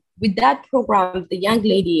with that program, the young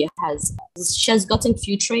lady she has gotten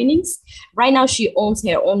few trainings. Right now, she owns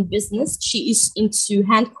her own business. She is into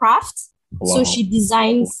handcraft. Wow. So she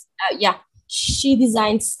designs, she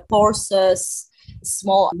designs purses,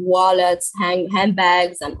 small wallets,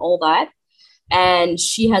 handbags, and all that. And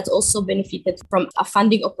she has also benefited from a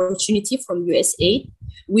funding opportunity from USAID.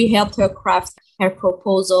 We helped her craft her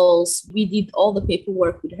proposals. We did all the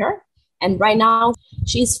paperwork with her. And right now,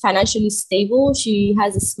 she's financially stable. She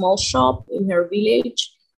has a small shop in her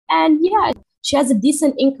village. And yeah, she has a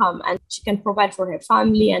decent income and she can provide for her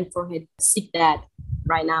family and for her sick dad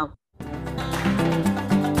right now.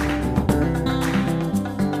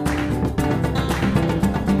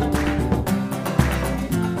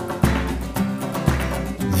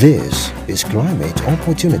 This is Climate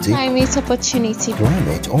Opportunity. Climate Opportunity.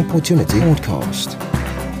 Climate Opportunity Podcast.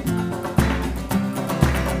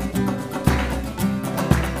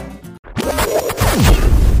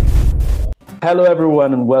 Hello,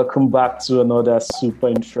 everyone, and welcome back to another super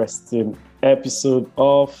interesting episode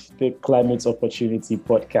of the Climate Opportunity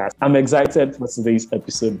Podcast. I'm excited for today's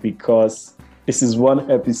episode because this is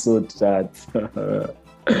one episode that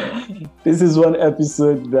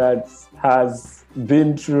has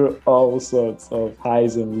been through all sorts of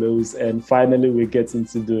highs and lows, and finally we're getting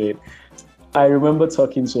to do it. I remember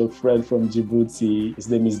talking to a friend from Djibouti. His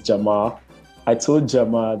name is Jamal. I told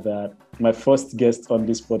Jamal that my first guest on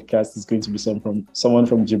this podcast is going to be someone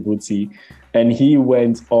from Djibouti, and he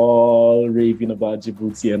went all raving about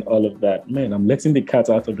Djibouti and all of that. Man, I'm letting the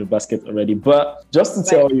cat out of the basket already. But just to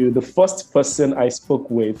tell you, the first person I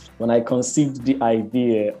spoke with when I conceived the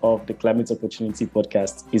idea of the Climate Opportunity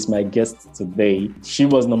Podcast is my guest today. She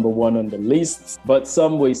was number one on the list, but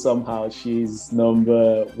some way, somehow, she's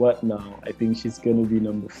number, what now? I think she's going to be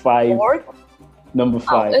number 5. Number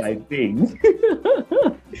 5, I think.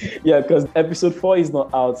 Yeah, because episode 4 is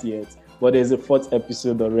not out yet, but there's a 4th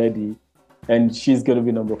episode already, and she's going to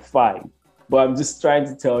be number 5. But I'm just trying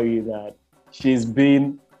to tell you that she's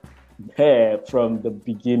been here from the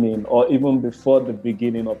beginning, or even before the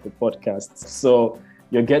beginning of the podcast. So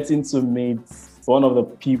you're getting to meet one of the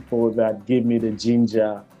people that gave me the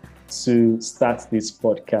ginger to start this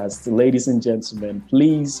podcast. Ladies and gentlemen,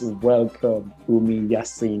 please welcome Ummi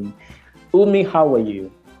Yacin. Ummi, how are you?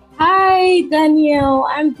 Hi, Daniel.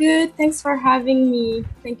 I'm good. Thanks for having me.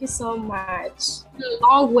 Thank you so much. A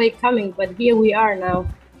long way coming, but here we are now.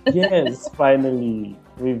 Yes, finally.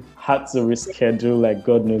 We've had to reschedule like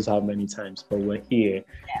God knows how many times, but we're here.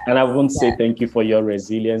 Yes, and I want to say thank you for your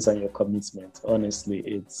resilience and your commitment.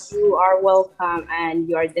 Honestly, You are welcome, and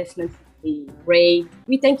you are definitely great.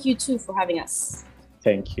 We thank you too for having us.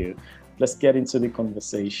 Thank you. Let's get into the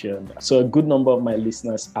conversation. So a good number of my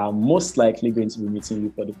listeners are most likely going to be meeting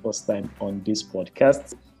you for the first time on this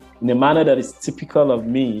podcast. In a manner that is typical of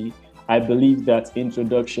me, I believe that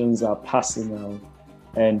introductions are personal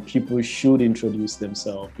and people should introduce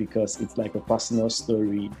themselves because it's like a personal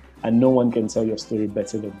story and no one can tell your story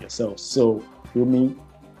better than yourself. So, Ummi,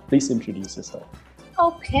 please introduce yourself.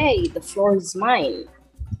 Okay, the floor is mine.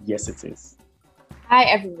 Yes, it is. Hi,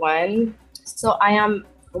 everyone. So I am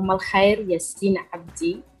Yacin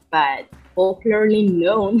Abdi, but popularly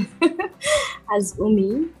known as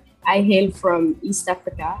Ummi. I hail from East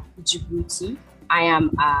Africa, Djibouti. I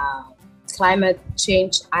am a climate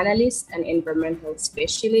change analyst and environmental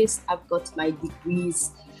specialist. I've got my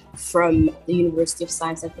degrees from the University of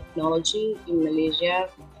Science and Technology in Malaysia.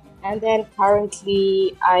 And then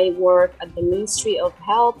currently I work at the Ministry of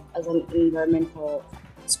Health as an environmental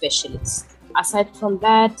specialist. Aside from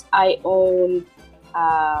that, I own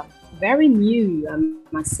very new, I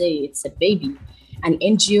must say, it's a baby, an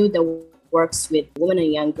NGO that works with women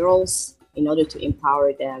and young girls in order to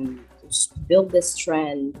empower them to build the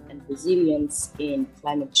strength and resilience in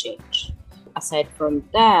climate change. Aside from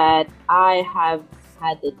that, I have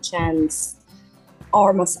had the chance,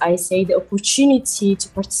 or must I say, the opportunity to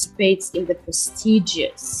participate in the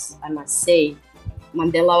prestigious, I must say,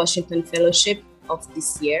 Mandela Washington Fellowship of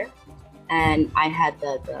this year. And I had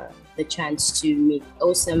the chance to meet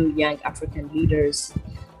awesome young African leaders,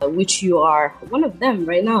 which you are one of them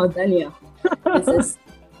right now, Daniel.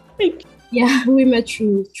 We met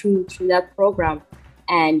through that program,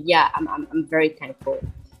 and I'm very thankful.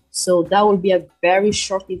 So that will be a very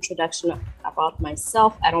short introduction about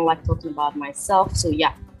myself. I don't like talking about myself, so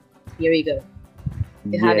here we go.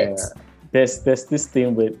 You have it. There's this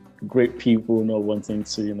thing with great people not wanting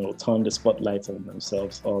to, turn the spotlight on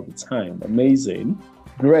themselves all the time. Amazing.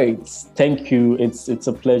 Great. Thank you. It's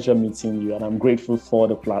a pleasure meeting you, and I'm grateful for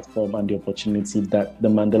the platform and the opportunity that the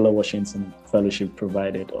Mandela Washington Fellowship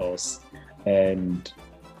provided us. And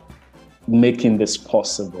making this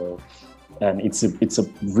possible. And it's a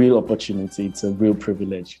real opportunity. It's a real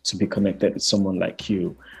privilege to be connected with someone like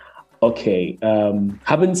you. Okay.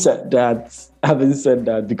 Having said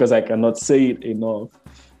that, because I cannot say it enough,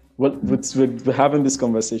 we're having this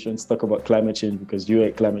conversation to talk about climate change because you're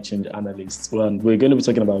a climate change analyst. And we're going to be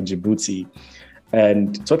talking about Djibouti.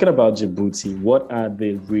 And talking about Djibouti, what are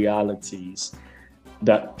the realities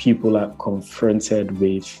that people are confronted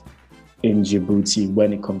with in Djibouti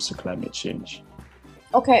when it comes to climate change?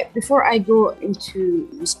 Okay, before I go into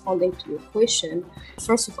responding to your question,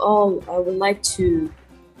 first of all, I would like to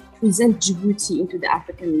present Djibouti into the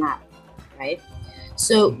African map, right?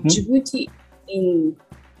 So Djibouti in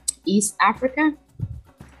East Africa,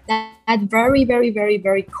 that very, very, very,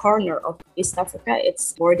 very corner of East Africa,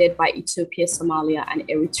 it's bordered by Ethiopia, Somalia, and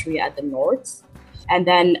Eritrea at the north. And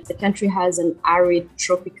then the country has an arid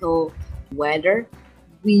tropical weather.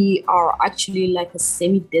 We are actually like a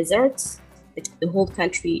semi-desert. The whole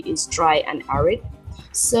country is dry and arid.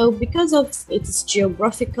 So because of its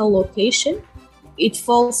geographical location, it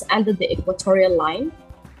falls under the equatorial line.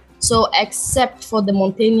 So except for the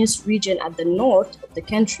mountainous region at the north of the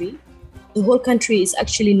country, the whole country is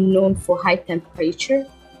actually known for high temperature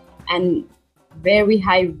and very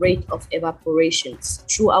high rate of evaporations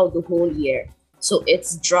throughout the whole year. So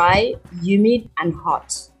it's dry, humid, and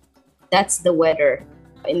hot. That's the weather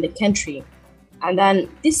in the country. And then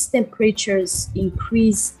these temperatures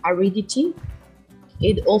increase aridity.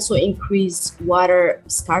 It also increases water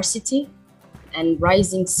scarcity and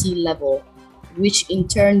rising sea level, which in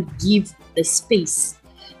turn give the space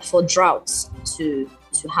for droughts to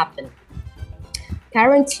happen.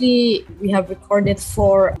 Currently, we have recorded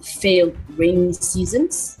 4 failed rainy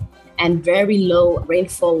seasons and very low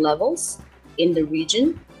rainfall levels in the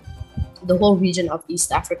region, the whole region of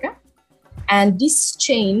East Africa. And this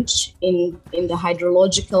change in the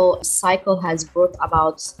hydrological cycle has brought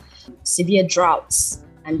about severe droughts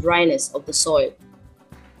and dryness of the soil.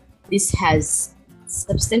 This has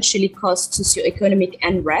substantially caused socioeconomic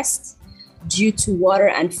unrest due to water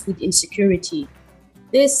and food insecurity.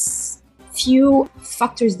 These few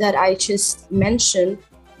factors that I just mentioned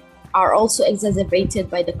are also exacerbated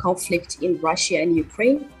by the conflict in Russia and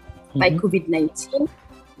Ukraine, by COVID-19,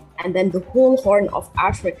 and then the whole Horn of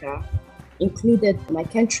Africa, included my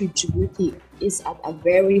country, Djibouti, is at a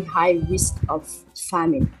very high risk of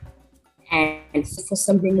famine. And for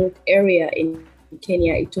some remote area in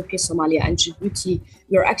Kenya, Ethiopia, Somalia, and Djibouti,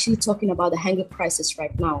 we're actually talking about a hunger crisis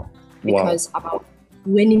right now because about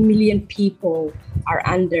 20 million people are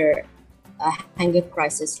under a hunger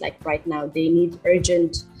crisis. Like right now, they need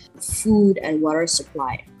urgent food and water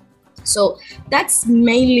supply. So that's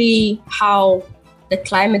mainly how the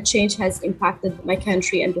climate change has impacted my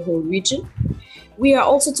country and the whole region. We are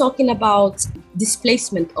also talking about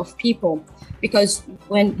displacement of people, because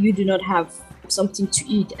when you do not have something to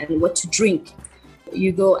eat and what to drink,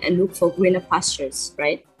 you go and look for greener pastures,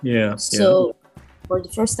 right? Yeah. So for the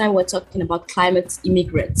first time, we're talking about climate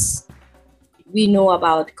immigrants. We know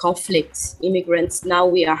about conflict immigrants. Now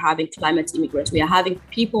we are having climate immigrants. We are having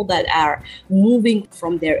people that are moving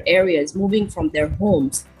from their areas, moving from their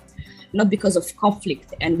homes, not because of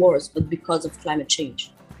conflict and wars, but because of climate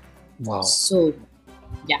change. Wow. So,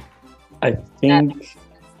 yeah. I think...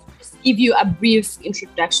 just give you a brief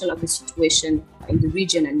introduction of the situation in the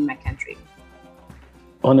region and in my country.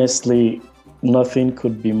 Honestly, nothing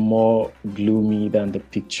could be more gloomy than the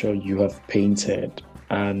picture you have painted.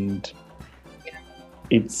 And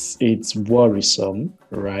it's worrisome,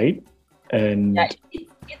 right? And yeah,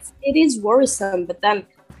 it is worrisome, but then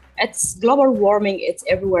it's global warming. It's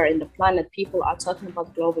everywhere in the planet. People are talking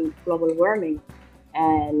about global warming,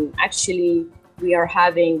 and actually we are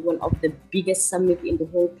having one of the biggest summit in the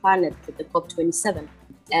whole planet, the COP27,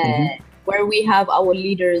 where we have our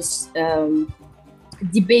leaders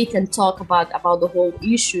debate and talk about the whole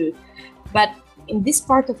issue. But in this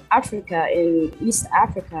part of Africa, in East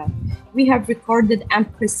Africa, we have recorded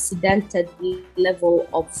unprecedented level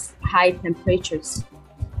of high temperatures.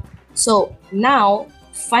 So now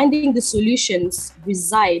finding the solutions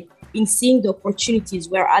reside in seeing the opportunities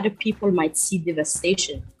where other people might see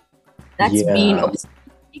devastation. That's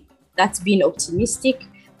being optimistic,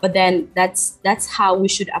 but then that's how we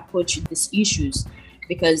should approach these issues,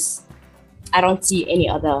 because I don't see any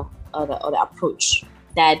other approach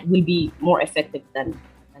that will be more effective than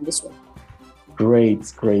this one.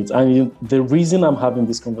 Great. I mean, the reason I'm having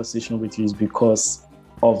this conversation with you is because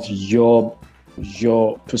of your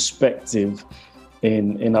perspective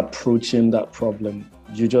in approaching that problem.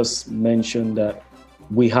 You just mentioned that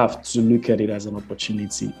we have to look at it as an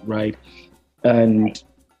opportunity, right? And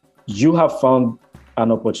you have found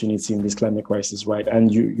an opportunity in this climate crisis, right?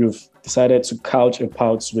 And you've decided to couch a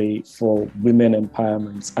pathway for women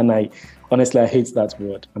empowerment. And I hate that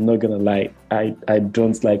word. I'm not going to lie. I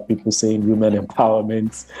don't like people saying women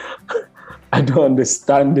empowerment. I don't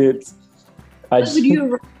understand it. What would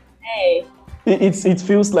you say? It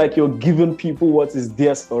feels like you're giving people what is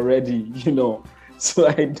theirs already, So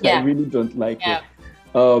I really don't like it.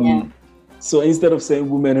 So instead of saying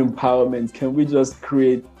women empowerment, can we just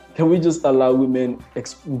allow women,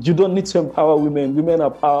 you don't need to empower women. Women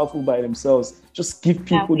are powerful by themselves. Just give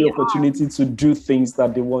people the opportunity to do things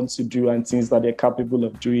that they want to do and things that they're capable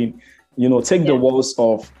of doing. Take the walls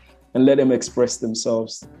off and let them express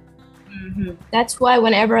themselves. Mm-hmm. That's why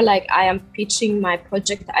whenever I am pitching my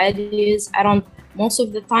project ideas, most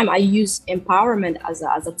of the time I use empowerment as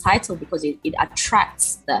a title because it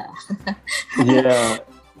attracts the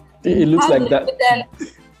it looks like that.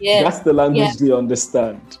 That's the language they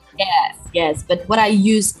understand. Yes. But what I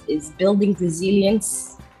use is building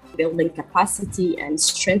resilience, building capacity, and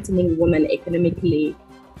strengthening women economically,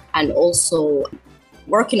 and also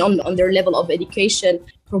working on their level of education,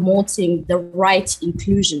 promoting the right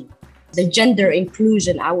inclusion. The gender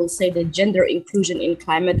inclusion, I will say the gender inclusion in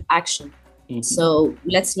climate action. Mm-hmm. So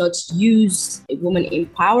let's not use women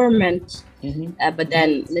empowerment, but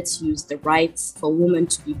then let's use the rights for women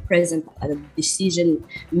to be present at a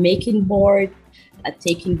decision-making board, at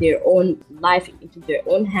taking their own life into their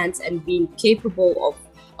own hands and being capable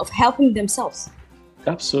of helping themselves.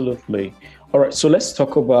 Absolutely. All right, so let's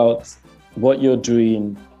talk about what you're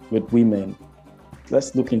doing with women.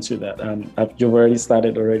 Let's look into that. You've already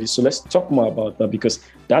started already. So let's talk more about that, because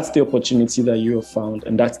that's the opportunity that you have found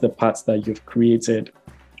and that's the path that you've created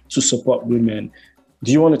to support women.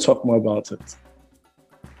 Do you want to talk more about it?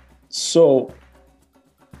 So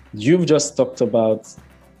you've just talked about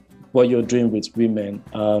what you're doing with women,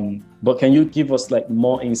 but can you give us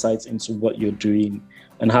more insights into what you're doing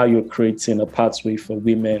and how you're creating a pathway for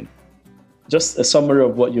women? Just a summary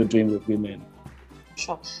of what you're doing with women.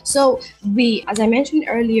 Sure. So as I mentioned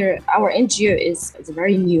earlier, our NGO is a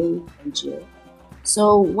very new NGO.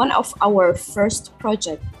 So one of our first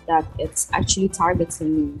projects that it's actually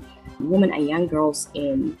targeting women and young girls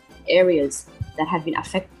in areas that have been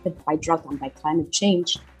affected by drought and by climate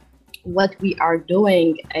change. What we are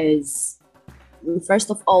doing is we first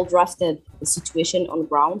of all drafted the situation on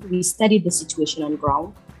ground. We studied the situation on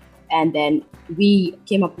ground, and then we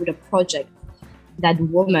came up with a project that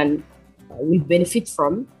women will benefit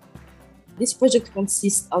from. This project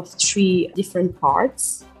consists of 3 different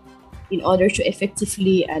parts in order to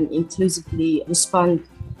effectively and inclusively respond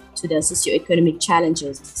to the socioeconomic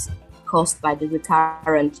challenges caused by the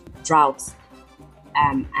recurrent droughts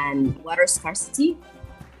and water scarcity.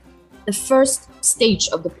 The first stage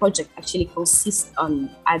of the project actually consists on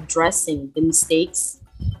addressing the mistakes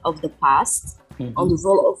of the past, on the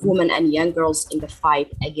role of women and young girls in the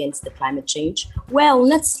fight against the climate change. Well,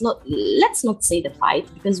 let's not say the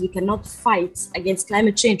fight, because we cannot fight against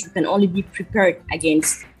climate change. We can only be prepared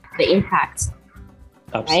against the impact.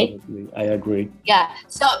 Absolutely, right? I agree.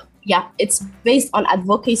 So it's based on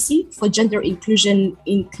advocacy for gender inclusion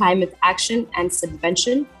in climate action and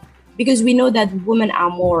subvention, because we know that women are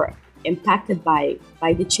more impacted by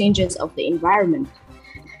the changes of the environment.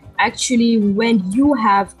 Actually, when you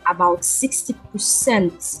have about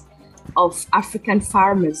 60% of African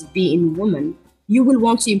farmers being women, you will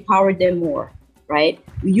want to empower them more, right?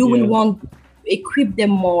 You will want to equip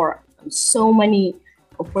them more on so many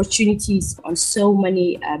opportunities, on so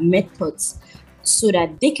many methods, so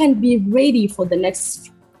that they can be ready for the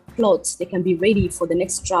next floods, they can be ready for the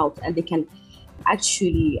next drought, and they can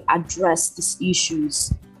actually address these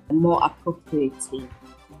issues more appropriately.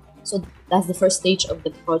 So that's the first stage of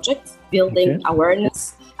the project, building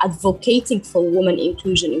awareness, advocating for women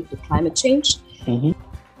inclusion into climate change.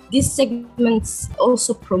 These segments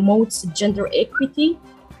also promote gender equity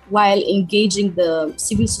while engaging the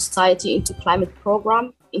civil society into climate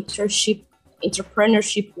program, entrepreneurship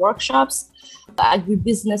workshops,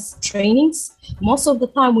 agribusiness trainings. Most of the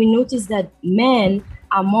time we notice that men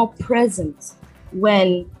are more present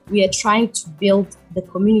when we are trying to build the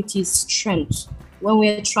community's strength, when we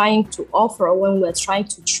are trying to offer, or when we are trying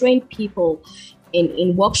to train people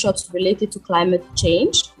in workshops related to climate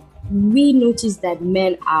change. We notice that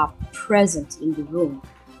men are present in the room,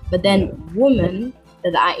 but then women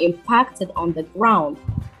that are impacted on the ground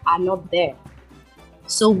are not there.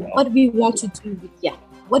 So what we want to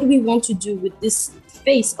do with this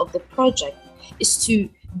phase of the project is to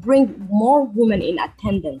bring more women in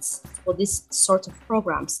attendance for this sort of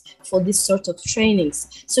programs, for this sort of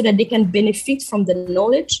trainings, so that they can benefit from the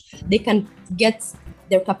knowledge, they can get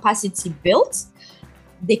their capacity built,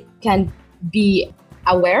 they can be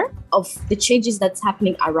aware of the changes that's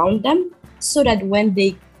happening around them, so that when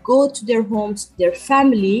they go to their homes, their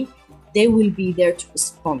family, they will be there to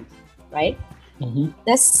respond, right?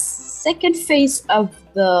 The second phase of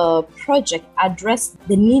the project addressed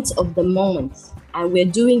the needs of the moment. And we're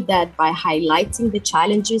doing that by highlighting the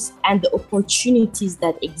challenges and the opportunities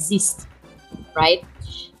that exist, right?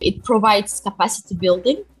 It provides capacity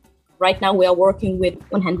building. Right now, we are working with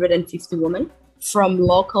 150 women from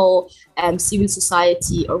local civil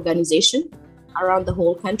society organizations around the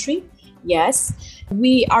whole country. Yes,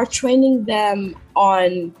 we are training them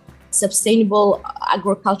on sustainable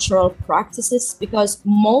agricultural practices because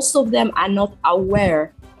most of them are not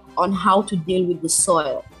aware on how to deal with the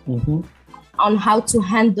soil, on how to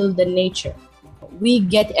handle the nature. We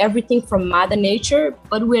get everything from Mother Nature,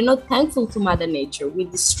 but we're not thankful to Mother Nature. We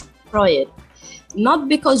destroy it. Not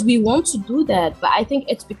because we want to do that, but I think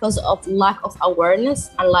it's because of lack of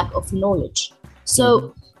awareness and lack of knowledge.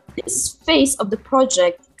 So this phase of the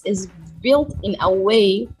project is built in a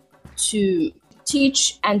way to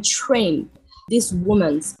teach and train these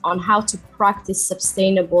women on how to practice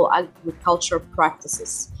sustainable agricultural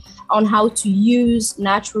practices, on how to use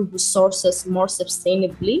natural resources more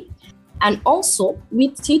sustainably. And also, we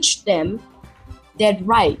teach them their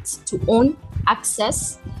right to own,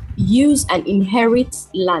 access, use, and inherit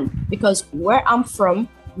land. Because where I'm from,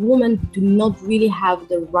 women do not really have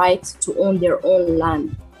the right to own their own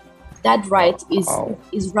land. That right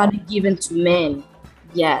is rather given to men.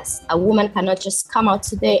 Yes, a woman cannot just come out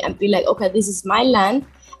today and be like, okay, this is my land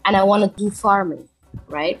and I want to do farming,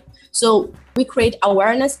 right? So we create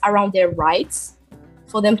awareness around their rights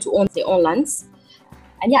for them to own their own lands.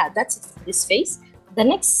 And yeah, that's this phase. The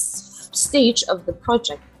next stage of the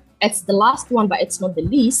project, it's the last one, but it's not the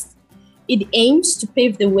least. It aims to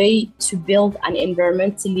pave the way to build an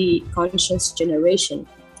environmentally conscious generation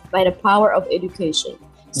by the power of education.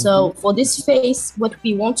 So for this phase, what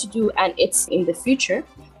we want to do, and it's in the future,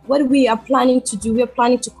 what we are planning to do, we are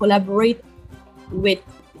planning to collaborate with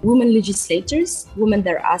women legislators, women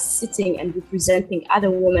that are sitting and representing other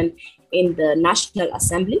women in the National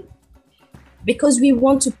Assembly, because we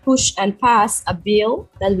want to push and pass a bill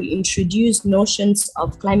that will introduce notions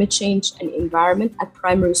of climate change and environment at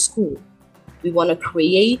primary school. We want to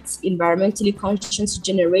create environmentally conscious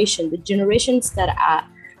generation. The generations that are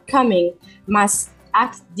coming must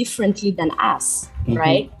act differently than us,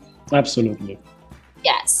 right? Absolutely.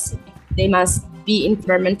 Yes, they must be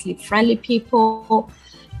environmentally friendly people.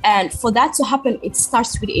 And for that to happen, it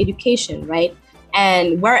starts with education, right?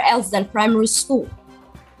 And where else than primary school?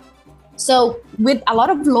 So with a lot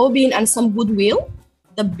of lobbying and some goodwill,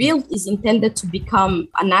 the bill is intended to become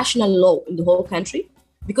a national law in the whole country,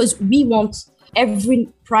 because we want every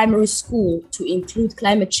primary school to include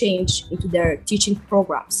climate change into their teaching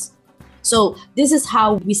programs. So this is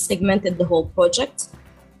how we segmented the whole project.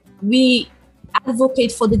 We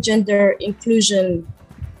advocate for the gender inclusion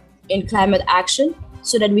in climate action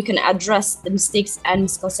so that we can address the mistakes and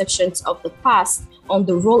misconceptions of the past on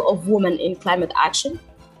the role of women in climate action.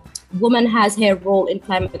 Women has her role in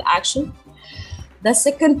climate action. The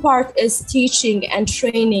second part is teaching and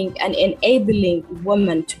training and enabling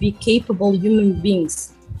women to be capable human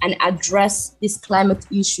beings and address these climate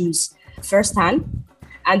issues firsthand.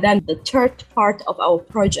 And then the third part of our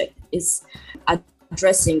project is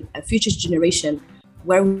addressing a future generation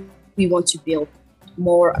where we want to build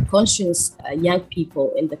more conscious young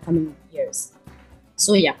people in the coming years.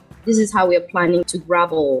 So yeah, this is how we are planning to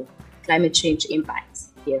grapple climate change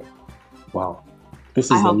impacts here. Wow, this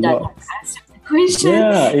is a lot. I hope that answered the question.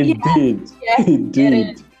 Yeah, it did. Yeah, it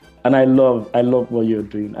did. And I love what you're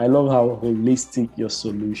doing. I love how holistic your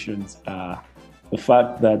solutions are. The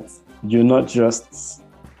fact that you're not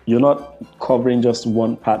covering just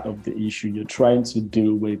one part of the issue. You're trying to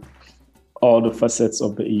deal with all the facets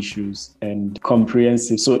of the issues and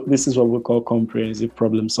comprehensive. So this is what we call comprehensive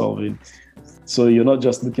problem solving. So you're not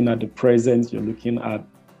just looking at the present, you're looking at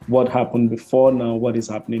what happened before now, what is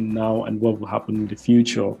happening now, and what will happen in the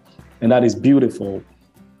future. And that is beautiful.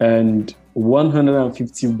 And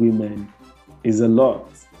 150 women is a lot.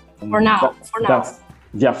 For now.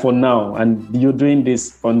 For now. And you're doing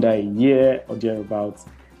this under a year or thereabouts.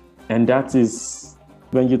 And that is,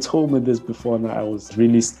 when you told me this before, now I was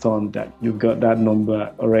really stunned that you got that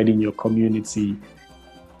number already in your community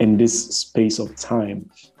in this space of time.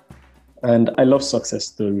 And I love success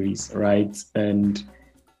stories, right? And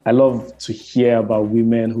I love to hear about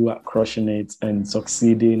women who are crushing it and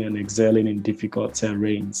succeeding and excelling in difficult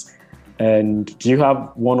terrains. And do you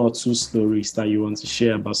have one or two stories that you want to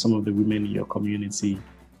share about some of the women in your community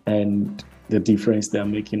and the difference they're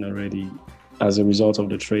making already as a result of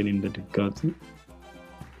the training that you got?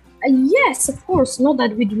 Yes, of course. Not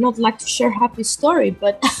that we do not like to share happy story,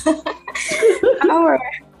 but our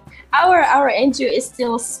our NGO is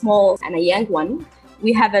still small and a young one.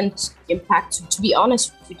 We haven't impacted, to be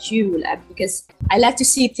honest with you, because I like to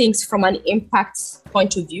see things from an impact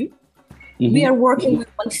point of view. Mm-hmm. We are working with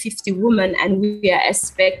 150 women, and we are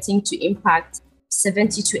expecting to impact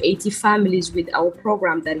 70 to 80 families with our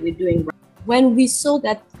program that we're doing. When we saw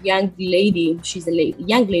that young lady, she's a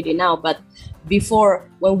young lady now, but before,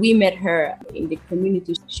 when we met her in the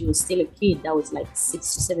community, she was still a kid. That was like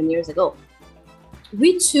 6 to 7 years ago.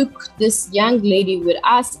 We took this young lady with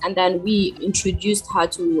us, and then we introduced her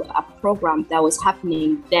to a program that was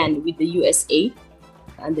happening then with the USA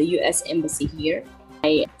and the US Embassy here,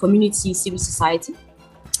 a community civil society.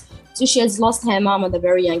 So she has lost her mom at a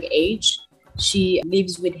very young age. She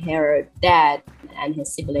lives with her dad and her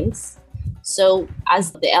siblings. So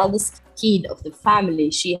as the eldest kid of the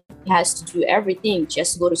family, she has to do everything. She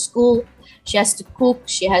has to go to school, she has to cook,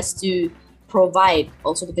 she has to provide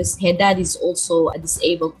also, because her dad is also a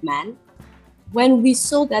disabled man. When we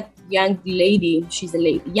saw that young lady, she's a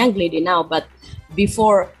young lady now, but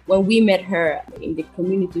before, when we met her in the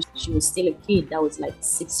community, she was still a kid. That was like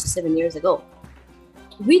 6 to 7 years ago.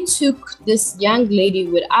 We took this young lady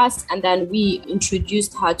with us, and then we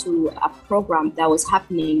introduced her to a program that was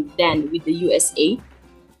happening then with the USA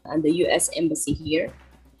and the US Embassy here.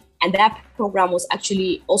 And that program was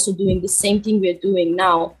actually also doing the same thing we're doing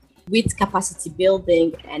now, with capacity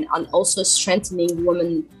building and also strengthening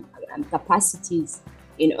women capacities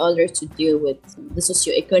in order to deal with the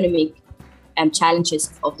socioeconomic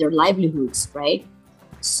challenges of their livelihoods, right?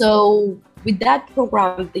 So with that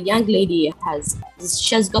program, the young lady has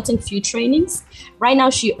gotten few trainings. Right now,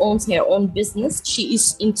 she owns her own business. She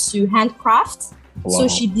is into handcraft. Wow. So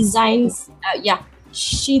she designs,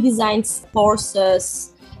 she designs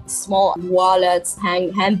purses, small wallets,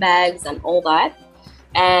 handbags, and all that.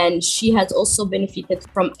 And she has also benefited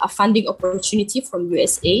from a funding opportunity from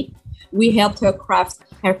USAID. We helped her craft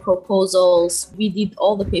her proposals. We did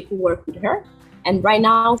all the paperwork with her. And right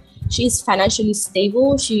now, she's financially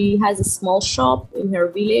stable. She has a small shop in her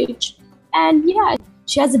village. And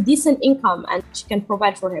she has a decent income, and she can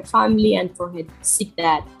provide for her family and for her sick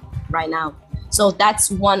dad right now. So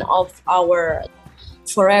that's one of our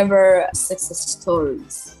forever success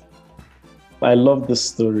stories. I love the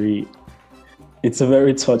story. It's a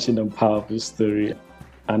very touching and powerful story.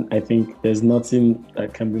 And I think there's nothing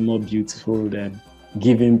that can be more beautiful than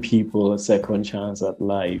giving people a second chance at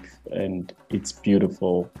life. And it's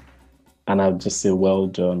beautiful. And I'll just say, well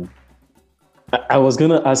done. I was going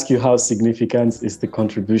to ask you, how significant is the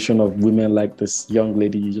contribution of women like this young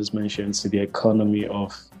lady you just mentioned to the economy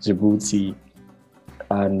of Djibouti?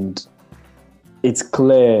 And it's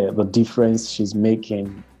clear the difference she's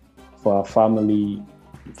making for her family,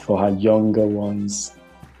 for her younger ones.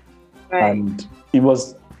 Right. And it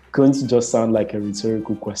was going to just sound like a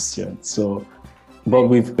rhetorical question. So, but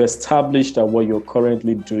we've established that what you're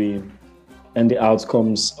currently doing and the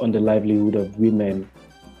outcomes on the livelihood of women.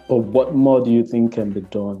 But what more do you think can be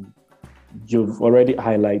done? You've already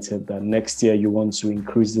highlighted that next year you want to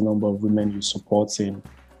increase the number of women you're supporting.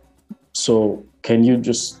 So can you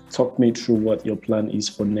just talk me through what your plan is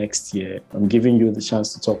for next year? I'm giving you the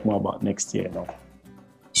chance to talk more about next year now.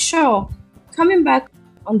 Sure. Coming back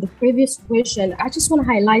on the previous question, I just want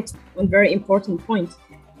to highlight one very important point.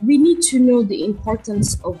 We need to know the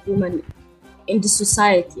importance of women in the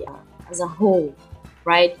society as a whole,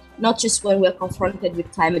 right? Not just when we're confronted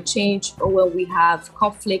with climate change, or when we have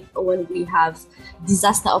conflict, or when we have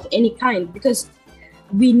disaster of any kind, because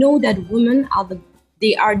we know that women are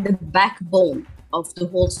the backbone of the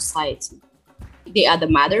whole society. They are the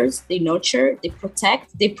mothers, they nurture, they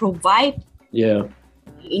protect, they provide. Yeah.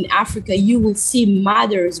 In Africa, you will see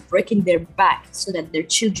mothers breaking their back so that their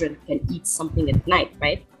children can eat something at night,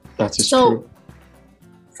 right? That is true.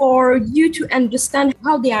 For you to understand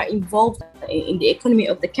how they are involved in the economy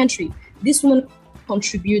of the country, this woman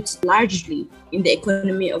contributes largely in the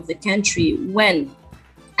economy of the country when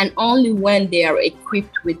and only when they are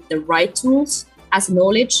equipped with the right tools as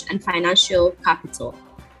knowledge and financial capital,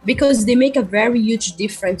 because they make a very huge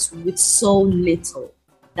difference with so little.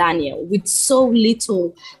 Daniel, with so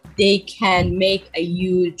little, they can make a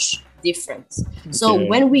huge difference. Okay. So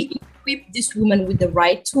when we equip this woman with the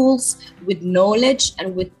right tools, with knowledge,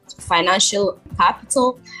 and with financial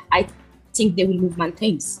capital, I think they will move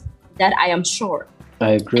mountains. That I am sure.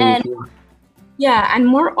 I agree with you. Yeah, and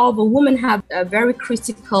moreover, women have a very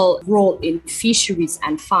critical role in fisheries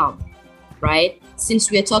and farm, right? Since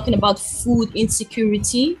we are talking about food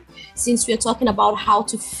insecurity, since we're talking about how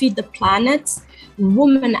to feed the planet,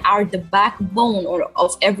 women are the backbone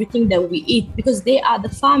of everything that we eat, because they are the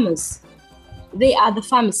farmers.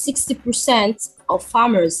 60% of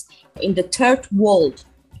farmers in the third world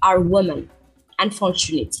are women,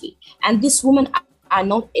 unfortunately. And these women are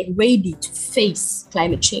not ready to face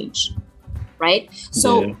climate change, right?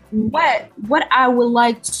 So what I would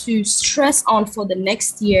like to stress on for the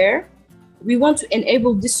next year, we want to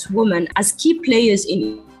enable these women as key players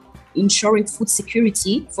in ensuring food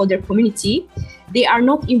security for their community. They are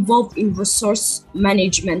not involved in resource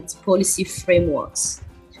management policy frameworks.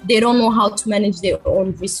 They don't know how to manage their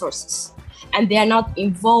own resources. And they are not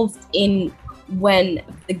involved in when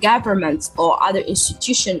the government or other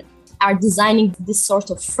institutions are designing this sort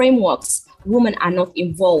of frameworks. Women are not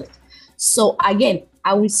involved. So again,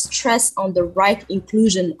 I will stress on the right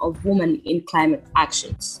inclusion of women in climate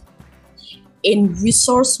actions, in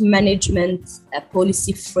resource management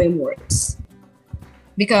policy frameworks.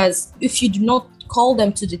 Because if you do not call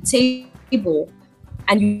them to the table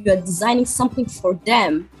and you are designing something for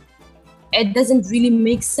them, it doesn't really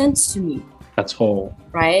make sense to me. At all.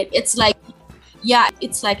 Right? It's like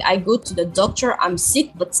I go to the doctor, I'm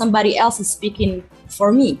sick, but somebody else is speaking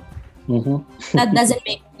for me. Mm-hmm. That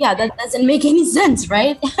doesn't make any sense,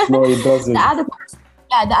 right? No, it doesn't.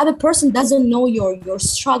 The other person doesn't know your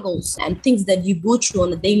struggles and things that you go through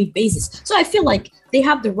on a daily basis. So I feel like they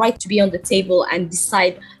have the right to be on the table and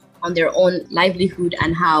decide on their own livelihood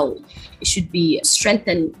and how it should be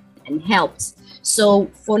strengthened and helped. So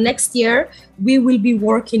for next year, we will be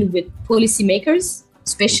working with policymakers,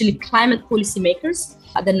 especially climate policymakers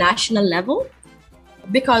at the national level,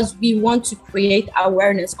 because we want to create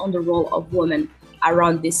awareness on the role of women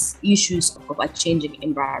around these issues of a changing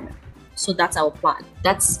environment. So that's our plan.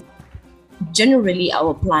 That's generally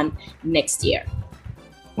our plan next year.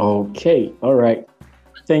 Okay, all right.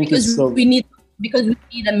 Thank you. Because we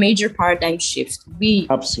need a major paradigm shift.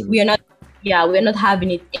 Absolutely. We're not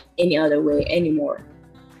having it any other way anymore.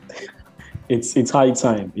 It's high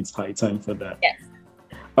time. It's high time for that. Yes.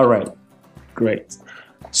 All right, great.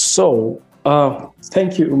 So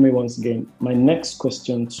thank you, Ummi, once again. My next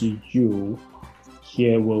question to you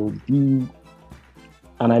here will be,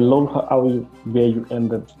 and I love where you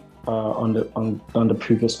ended on the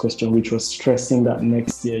previous question, which was stressing that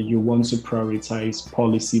next year you want to prioritize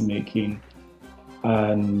policy making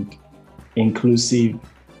and inclusive,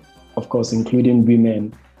 of course, including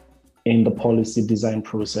women in the policy design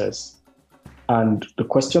process. And the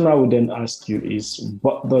question I would then ask you is,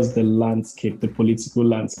 what does the political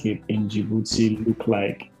landscape in Djibouti look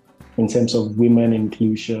like in terms of women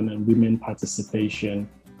inclusion and women participation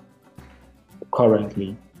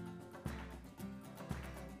currently?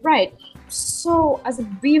 Right. So as a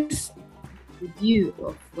brief review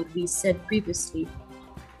of what we said previously,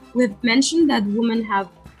 we've mentioned that women have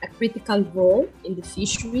a critical role in the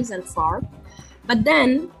fisheries and farm, but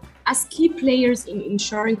then as key players in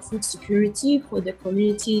ensuring food security for the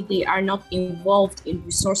community, they are not involved in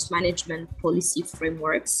resource management policy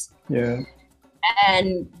frameworks. Yeah.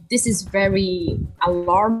 And this is very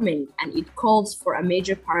alarming, and it calls for a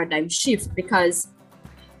major paradigm shift because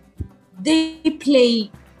they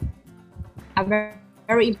play a very,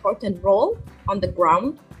 very important role on the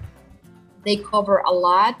ground. They cover a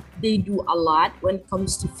lot, they do a lot when it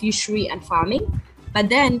comes to fishery and farming. But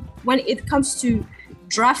then when it comes to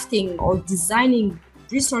drafting or designing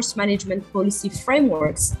resource management policy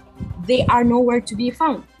frameworks, they are nowhere to be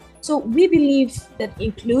found. So we believe that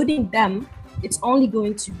including them, it's only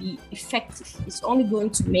going to be effective. It's only going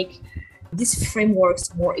to make these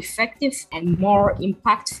frameworks more effective and more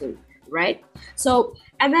impactful, right? So,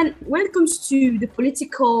 and then when it comes to the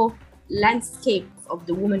political landscape of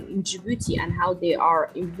the women in Djibouti and how they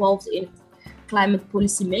are involved in climate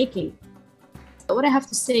policy making, what I have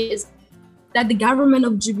to say is that the government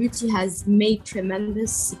of Djibouti has made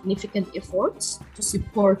tremendous significant efforts to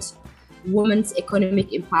support women's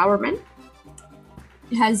economic empowerment.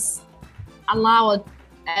 It has allowed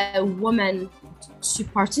women to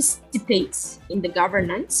participate in the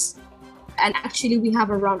governance. And actually, we have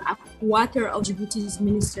around a quarter of Djibouti's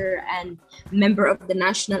minister and member of the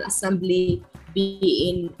National Assembly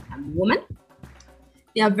being women.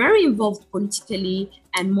 They are very involved politically,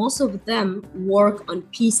 and most of them work on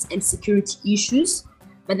peace and security issues.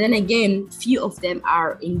 But then again, few of them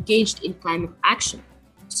are engaged in climate action.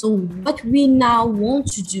 So what we now want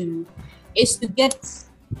to do is to get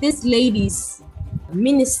these ladies,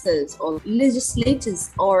 ministers or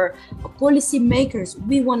legislators or policy makers,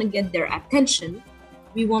 we want to get their attention.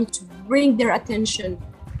 We want to bring their attention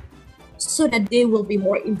so that they will be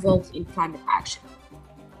more involved in climate action.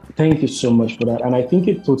 Thank you so much for that. And I think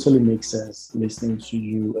it totally makes sense listening to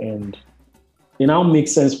you. And it now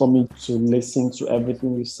makes sense for me to listen to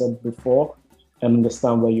everything you said before and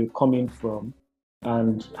understand where you're coming from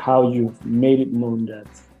and how you've made it known that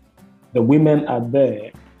the women are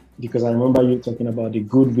there, because I remember you talking about the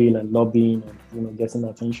goodwill and lobbying and getting the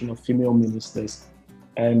attention of female ministers.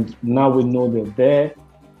 And now we know they're there.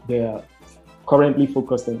 They are currently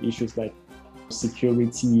focused on issues like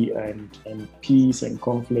security and peace and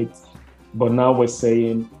conflict. But now we're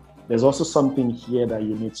saying there's also something here that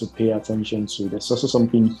you need to pay attention to. There's also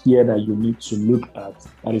something here that you need to look at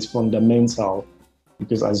that is fundamental.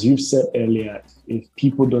 Because as you've said earlier, if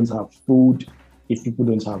people don't have food, if people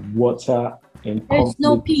don't have water, and there's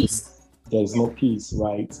no peace. There's no peace,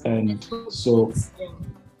 right? And so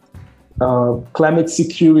climate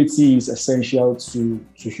security is essential to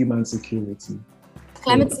human security.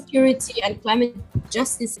 Climate security and climate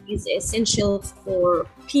justice is essential for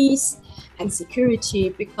peace and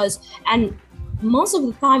security and most of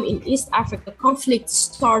the time in East Africa, conflicts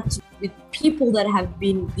start with people that have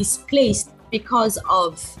been displaced because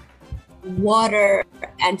of water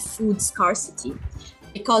and food scarcity,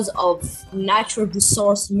 because of natural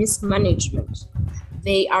resource mismanagement.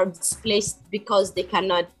 They are displaced because they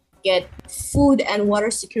cannot get food and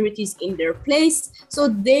water securities in their place. So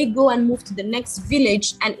they go and move to the next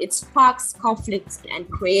village, and it sparks conflicts and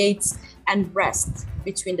creates unrest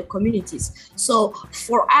between the communities. So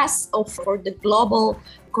for us, or for the global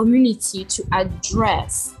community to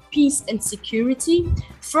address peace and security,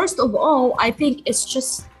 first of all, I think it's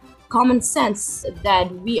just common sense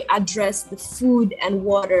that we address the food and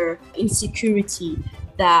water insecurity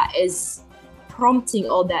that is prompting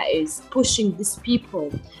or that is pushing these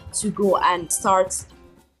people to go and start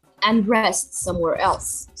unrest somewhere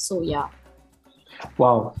else. So yeah.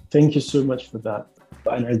 Wow, thank you so much for that.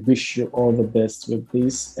 And I wish you all the best with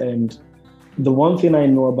this. And the one thing I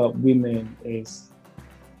know about women is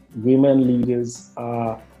women leaders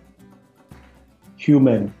are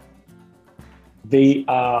human. They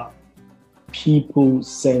are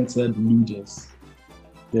people-centered leaders.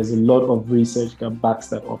 There's a lot of research that backs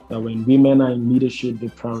that up, that when women are in leadership, they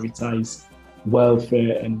prioritize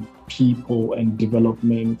welfare and people and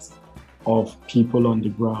development of people on the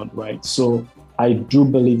ground, right? So I do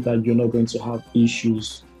believe that you're not going to have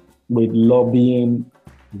issues with lobbying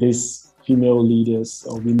these female leaders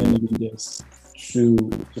or women leaders to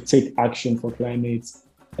take action for climate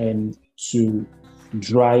and to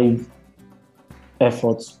drive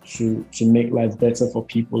efforts to make life better for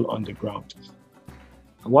people on the ground.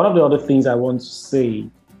 One of the other things I want to say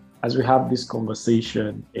as we have this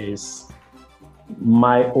conversation is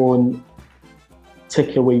my own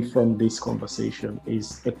takeaway from this conversation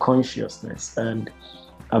is a consciousness. And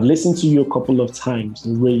I've listened to you a couple of times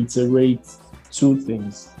reiterate two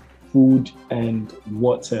things, food and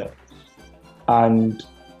water. And,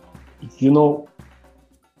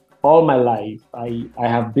 all my life, I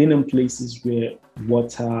have been in places where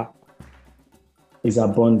water is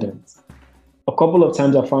abundant. A couple of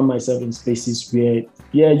times I found myself in spaces where,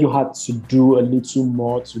 you had to do a little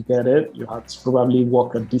more to get it. You had to probably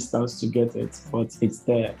walk a distance to get it, but it's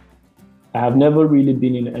there. I have never really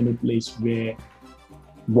been in any place where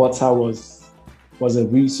water was a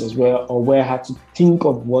resource, where I had to think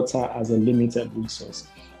of water as a limited resource.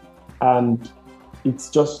 And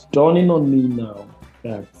it's just dawning on me now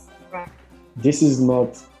that this is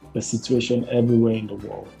not the situation everywhere in the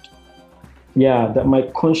world. That my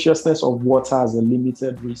consciousness of water as a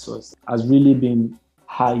limited resource has really been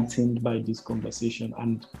heightened by this conversation.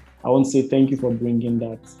 And I want to say thank you for bringing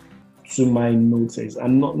that to my notice.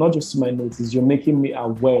 And not just to my notice, you're making me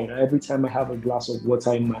aware that every time I have a glass of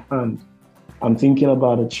water in my hand, I'm thinking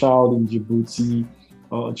about a child in Djibouti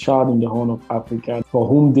or a child in the Horn of Africa for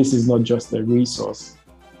whom this is not just a resource.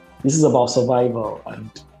 This is about survival.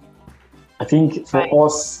 And I think for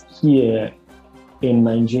us here in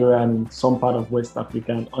Nigeria and some part of West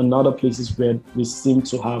Africa and other places where we seem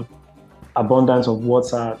to have abundance of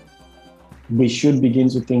water, we should begin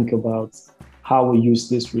to think about how we use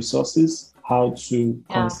these resources, how to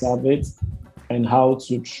conserve it, and how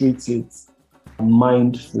to treat it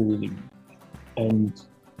mindfully. And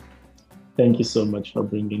thank you so much for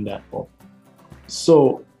bringing that up.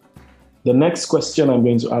 So the next question I'm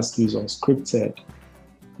going to ask you is unscripted,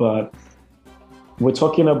 but we're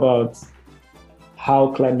talking about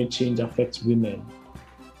how climate change affects women.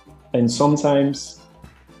 And sometimes,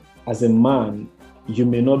 as a man, you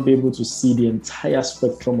may not be able to see the entire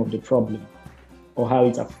spectrum of the problem or how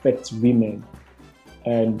it affects women.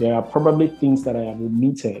 And there are probably things that I have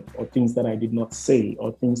omitted or things that I did not say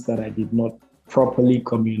or things that I did not properly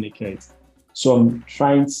communicate. So I'm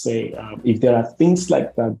trying to say, if there are things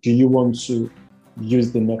like that, do you want to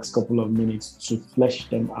use the next couple of minutes to flesh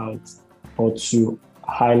them out or to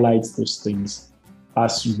highlight those things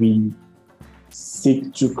as we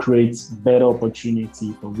seek to create better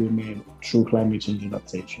opportunity for women through climate change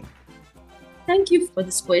adaptation? Thank you for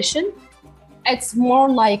this question. It's more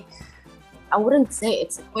like, I wouldn't say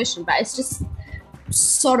it's a question, but it's just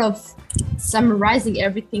sort of summarizing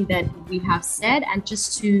everything that we have said and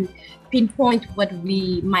just to pinpoint what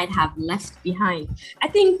we might have left behind. I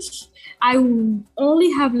think I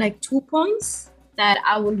only have like 2 points that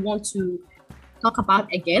I would want to talk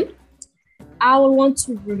about again. I would want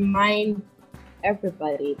to remind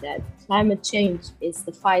everybody that climate change is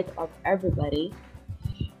the fight of everybody.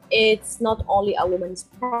 It's not only a woman's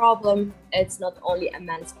problem, it's not only a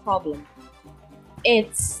man's problem.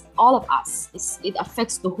 It's all of us. It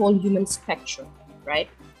affects the whole human spectrum, right?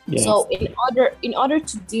 Yes. So in order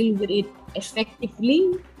to deal with it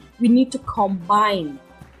effectively, we need to combine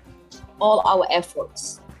all our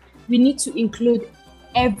efforts. We need to include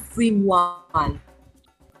everyone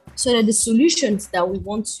so that the solutions that we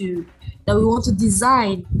want to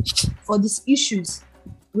design for these issues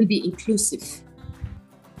will be inclusive.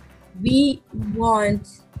 We want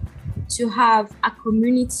to have a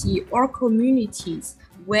community or communities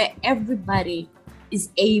where everybody is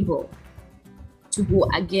able to go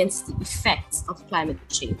against the effects of climate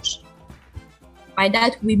change. By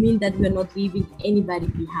that, we mean that we're not leaving anybody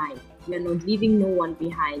behind. We're not leaving no one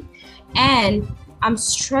behind. And I'm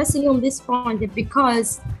stressing on this point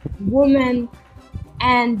because women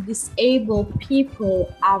and disabled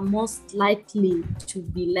people are most likely to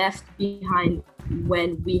be left behind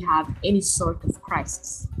when we have any sort of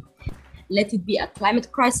crisis. Let it be a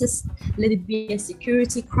climate crisis, let it be a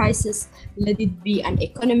security crisis, let it be an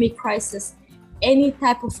economic crisis. Any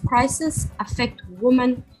type of crisis affect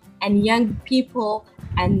women and young people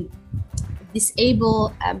and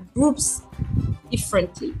disabled groups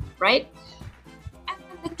differently, right? And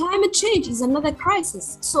the climate change is another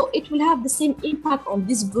crisis, so it will have the same impact on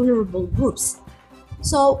these vulnerable groups.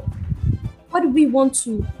 So what we want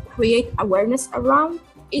to create awareness around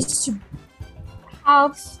is to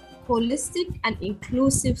have holistic and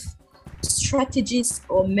inclusive strategies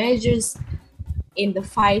or measures in the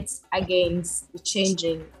fight against the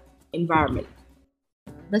changing environment.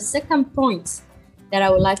 The second point that I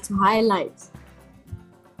would like to highlight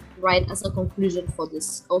right as a conclusion for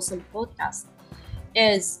this awesome podcast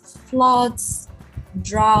is floods,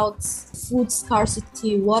 droughts, food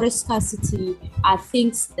scarcity, water scarcity are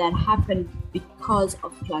things that happen because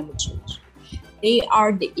of climate change. They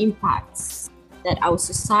are the impacts that our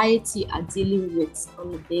society are dealing with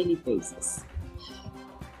on a daily basis.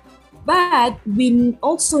 But we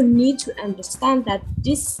also need to understand that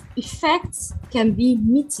these effects can be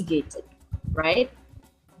mitigated, right?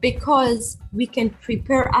 Because we can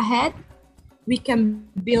prepare ahead, we can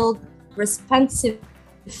build responsive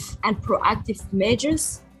and proactive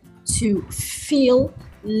measures to feel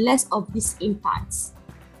less of these impacts.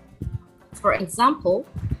 For example,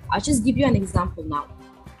 I'll just give you an example now,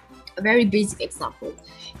 a very basic example.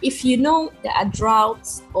 If you know that a drought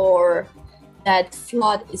or that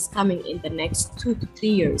flood is coming in the next 2 to 3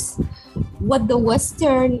 years, what the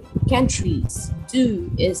Western countries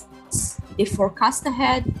do is they forecast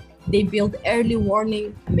ahead, they build early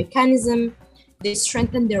warning mechanism, they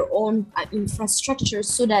strengthen their own infrastructure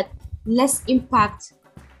so that less impact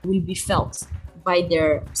will be felt by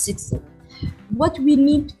their citizens. What we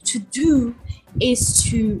need to do is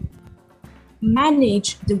to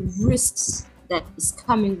manage the risks that is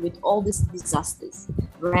coming with all these disasters,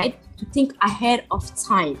 right? To think ahead of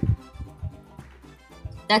time.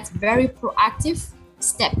 That's very proactive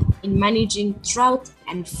step in managing drought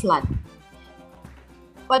and flood.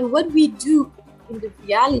 But what we do in the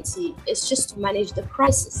reality is just to manage the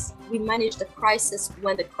crisis. We manage the crisis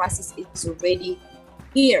when the crisis is already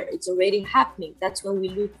here, it's already happening. That's when we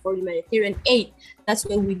look for humanitarian aid. That's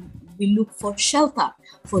when we look for shelter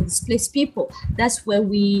for displaced people. That's where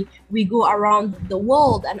we go around the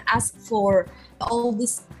world and ask for all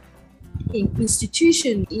these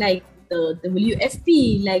institutions like the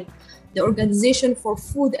WFP, like the Organization for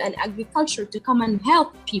Food and Agriculture to come and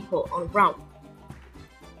help people on ground.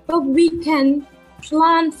 But we can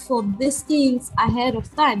plan for these things ahead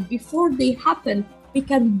of time. Before they happen, we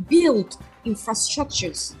can build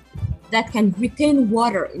infrastructures that can retain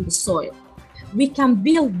water in the soil. We can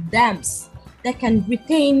build dams that can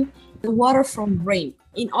retain the water from rain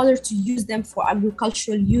in order to use them for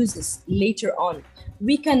agricultural uses later on.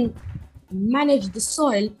 We can manage the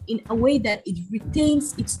soil in a way that it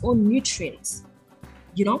retains its own nutrients.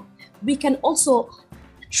 You know, we can also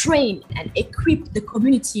train and equip the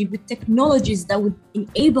community with technologies that would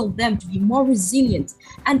enable them to be more resilient.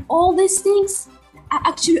 And all these things are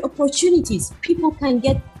actually opportunities. People can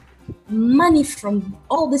get money from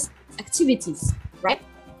all these activities, right?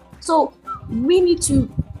 So we need to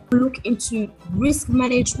look into risk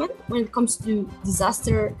management when it comes to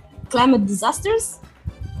climate disasters,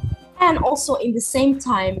 and also in the same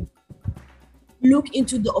time, look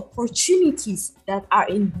into the opportunities that are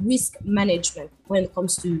in risk management when it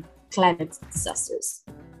comes to climate disasters.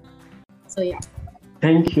 So yeah.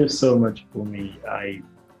 Thank you so much, Ummi. I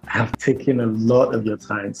have taken a lot of your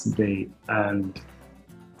time today, and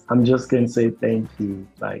I'm just going to say thank you.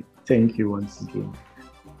 Thank you once again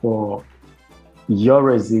for your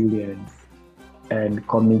resilience and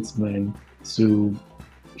commitment to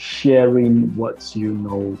sharing what you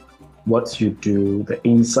know, what you do, the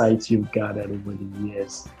insights you've gathered over the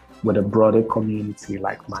years with a broader community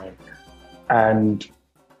like mine. And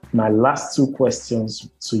my last two questions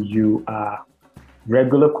to you are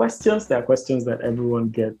regular questions. They are questions that everyone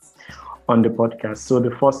gets on the podcast. So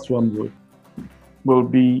the first one will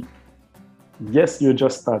be, yes, you're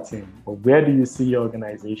just starting, but where do you see your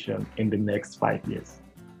organization in the next 5 years?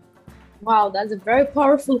 Wow, that's a very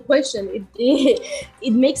powerful question.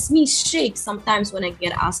 It makes me shake sometimes when I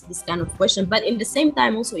get asked this kind of question, but in the same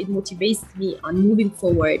time also it motivates me on moving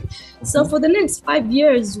forward. Mm-hmm. So for the next 5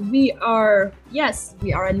 years, we are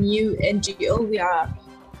a new NGO. We are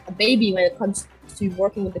a baby when it comes to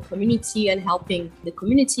working with the community and helping the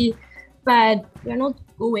community, but we're not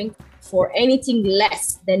going for anything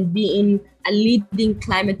less than being a leading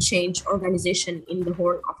climate change organization in the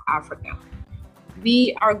Horn of Africa.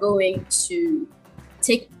 We are going to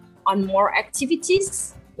take on more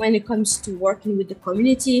activities when it comes to working with the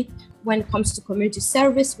community, when it comes to community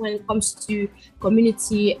service, when it comes to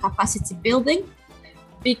community capacity building,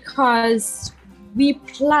 because we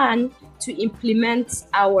plan to implement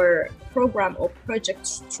our program or project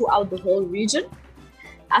throughout the whole region.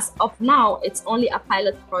 As of now, it's only a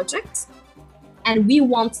pilot project, and we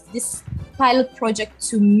want this pilot project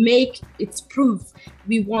to make its proof.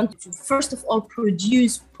 We want to, first of all,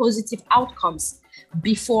 produce positive outcomes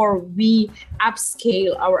before we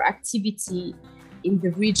upscale our activity in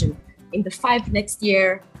the region. In the next 5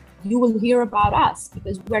 years, you will hear about us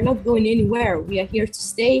because we're not going anywhere. We are here to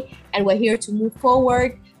stay, and we're here to move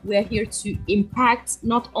forward. We are here to impact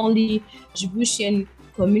not only Djiboutian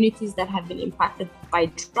communities that have been impacted by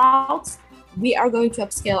droughts. We are going to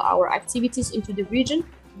upscale our activities into the region.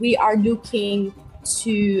 We are looking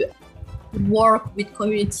to work with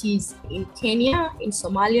communities in Kenya, in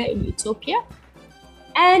Somalia, in Ethiopia.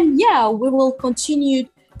 And yeah, we will continue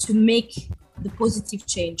to make the positive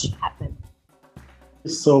change happen. Thank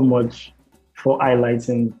you so much for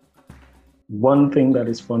highlighting one thing that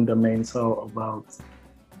is fundamental about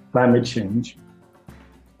climate change,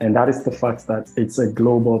 and that is the fact that it's a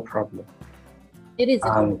global problem. It is a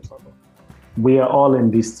global problem. We are all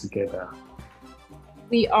in this together.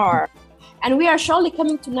 We are. And we are surely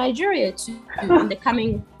coming to Nigeria too in the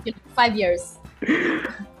coming 5 years.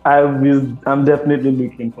 I'm definitely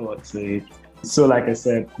looking forward to it. So like I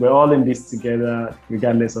said, we're all in this together,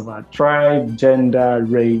 regardless of our tribe, gender,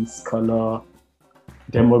 race, color,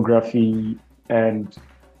 demography. And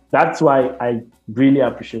that's why I really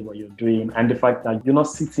appreciate what you're doing. And the fact that you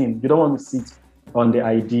don't want to sit on the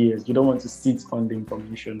ideas. You don't want to sit on the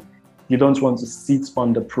information. You don't want to sit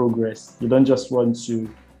on the progress. You don't just want to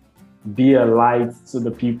be a light to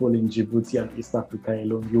the people in Djibouti and East Africa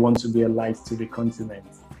alone. You want to be a light to the continent.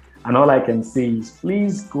 And all I can say is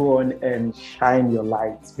please go on and shine your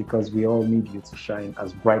lights, because we all need you to shine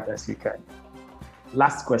as bright as you can.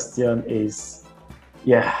 Last question is,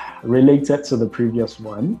 related to the previous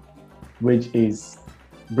one, which is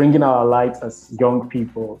bringing our light as young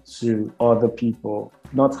people to other people,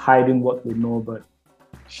 not hiding what we know, but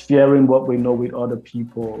sharing what we know with other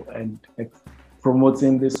people and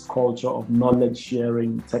promoting this culture of knowledge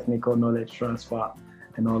sharing, technical knowledge transfer,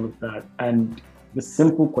 and all of that. And the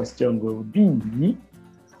simple question will be,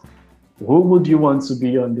 who would you want to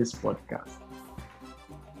be on this podcast?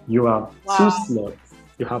 You have 2 slots.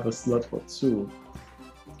 You have a slot for 2.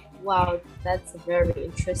 Wow, that's a very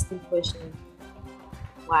interesting question.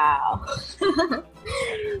 Wow.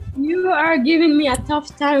 You are giving me a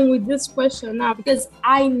tough time with this question now, because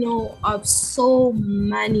I know of so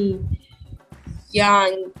many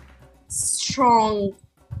young, strong,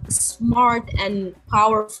 smart, and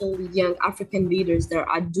powerful young African leaders that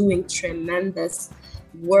are doing tremendous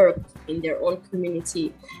work in their own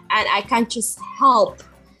community. And I can't just help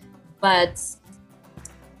but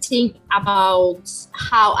think about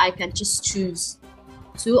how I can just choose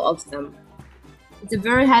 2 of them. It's a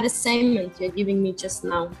very hard assignment you're giving me just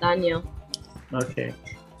now, Daniel. Okay.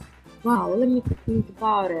 Wow, let me think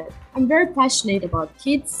about it. I'm very passionate about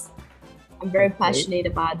kids. I'm very passionate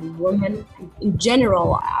about women. In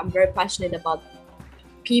general, I'm very passionate about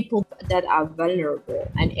people that are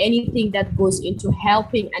vulnerable and anything that goes into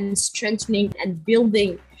helping and strengthening and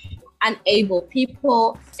building unable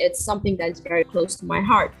people. It's something that is very close to my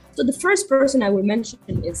heart. So the first person I will mention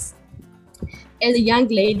is a young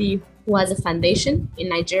lady who has a foundation in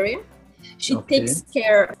Nigeria. She takes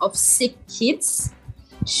care of sick kids.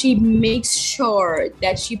 She makes sure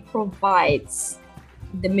that she provides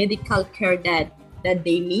the medical care that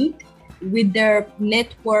they need with their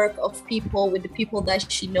network of people, with the people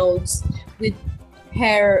that she knows, with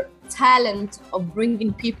her talent of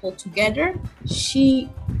bringing people together. She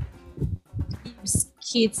gives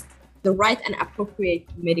kids the right and appropriate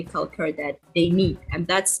medical care that they need. And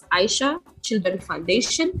that's Aisha Children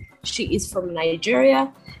Foundation. She is from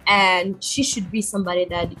Nigeria, and she should be somebody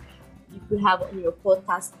that you could have on your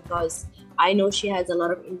podcast, because I know she has a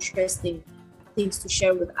lot of interesting things to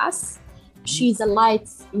share with us. She's a light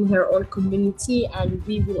in her own community, and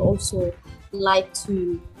we will also like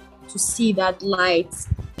to see that light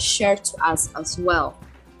shared to us as well.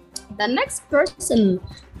 The next person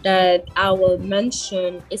that I will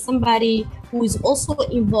mention is somebody who is also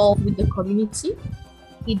involved with the community.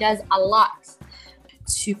 He does a lot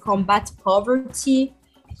to combat poverty.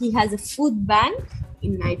 He has a food bank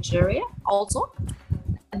in Nigeria also.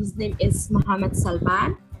 His name is Muhammad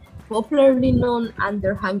Salman, popularly known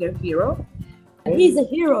under Hunger Hero. He's a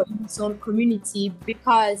hero in his own community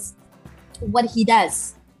because what he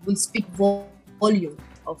does will speak volume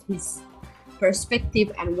of his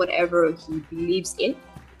perspective and whatever he believes in.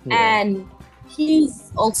 And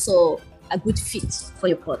he's also a good fit for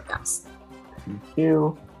your podcast. Thank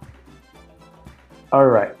you. All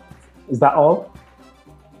right. Is that all?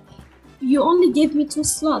 You only gave me 2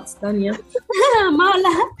 slots, Daniel. Am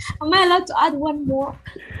I allowed to add one more?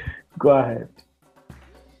 Go ahead.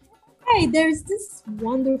 Hey, there's this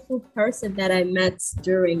wonderful person that I met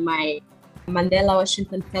during my Mandela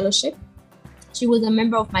Washington Fellowship. She was a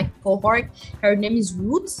member of my cohort. Her name is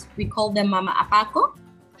Ruth. We call them Mama Apako.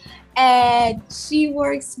 And she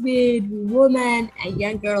works with women and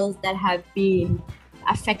young girls that have been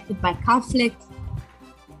affected by conflict,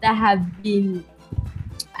 that have been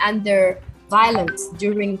under violence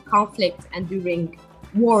during conflict and during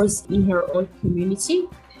wars in her own community.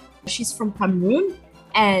 She's from Cameroon,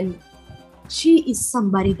 and she is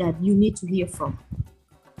somebody that you need to hear from.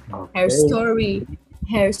 Her story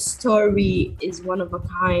is one of a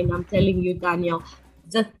kind. I'm telling you, Daniel.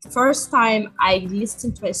 The first time I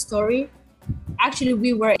listened to a story, actually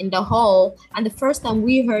we were in the hall, and the first time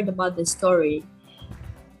we heard about the story,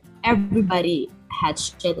 everybody had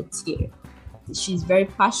shed a tear. She's very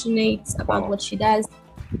passionate about what she does.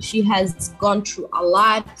 She has gone through a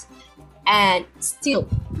lot, and still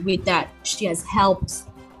with that, she has helped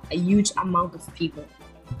a huge amount of people.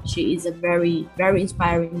 She is a very, very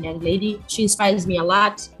inspiring young lady. She inspires me a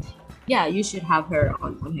lot. Yeah, you should have her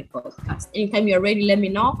on her podcast. Anytime you're ready, let me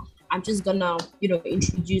know. I'm just gonna,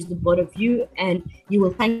 introduce the both of you, and you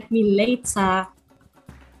will thank me later.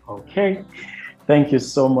 Okay. Thank you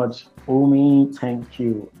so much, Ummi. Thank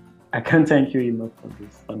you. I can't thank you enough for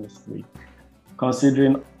this, honestly.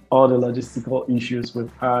 Considering all the logistical issues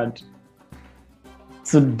we've had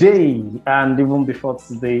today and even before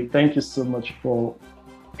today, thank you so much for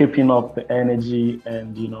keeping up the energy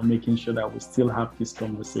and making sure that we still have this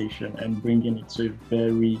conversation and bringing it to a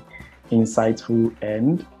very insightful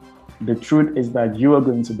end. The truth is that you are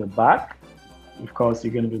going to be back. Of course,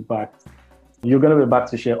 you're going to be back. You're going to be back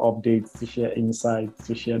to share updates, to share insights,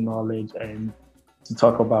 to share knowledge, and to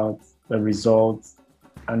talk about the results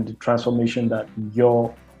and the transformation that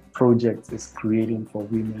your project is creating for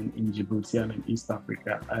women in Djibouti and in East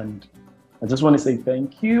Africa. And I just want to say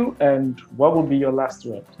thank you. And what will be your last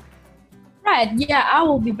word? Right. Yeah, I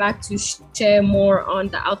will be back to share more on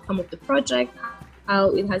the outcome of the project,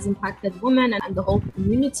 how it has impacted women and the whole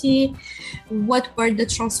community, what were the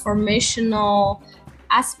transformational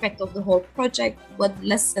aspect of the whole project, what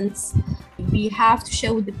lessons we have to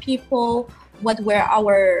share with the people, what were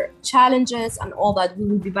our challenges and all that. We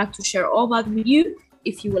will be back to share all that with you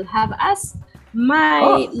if you will have us.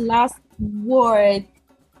 My last word,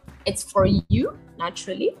 it's for you,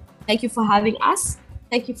 naturally. Thank you for having us.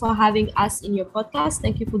 Thank you for having us in your podcast.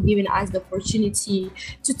 Thank you for giving us the opportunity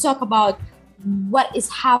to talk about what is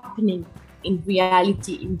happening in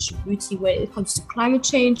reality in Djibouti when it comes to climate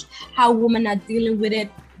change, how women are dealing with it,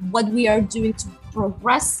 what we are doing to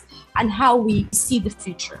progress, and how we see the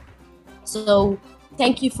future. So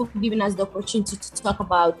Thank you for giving us the opportunity to talk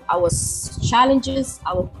about our challenges,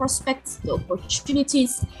 our prospects, the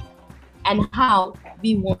opportunities, and how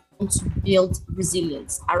we want to build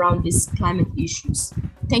resilience around these climate issues.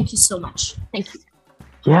 Thank you so much. Thank you.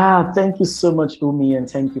 Yeah, thank you so much, Ummi, and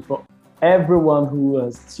thank you for everyone who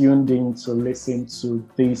has tuned in to listen to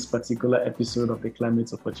this particular episode of the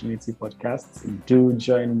Climate Opportunity Podcast. Do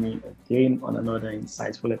join me again on another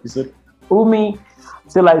insightful episode. Ummi,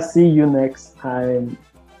 till I see you next time,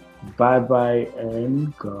 bye-bye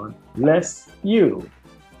and God bless you.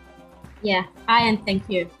 Yeah, bye and thank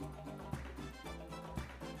you.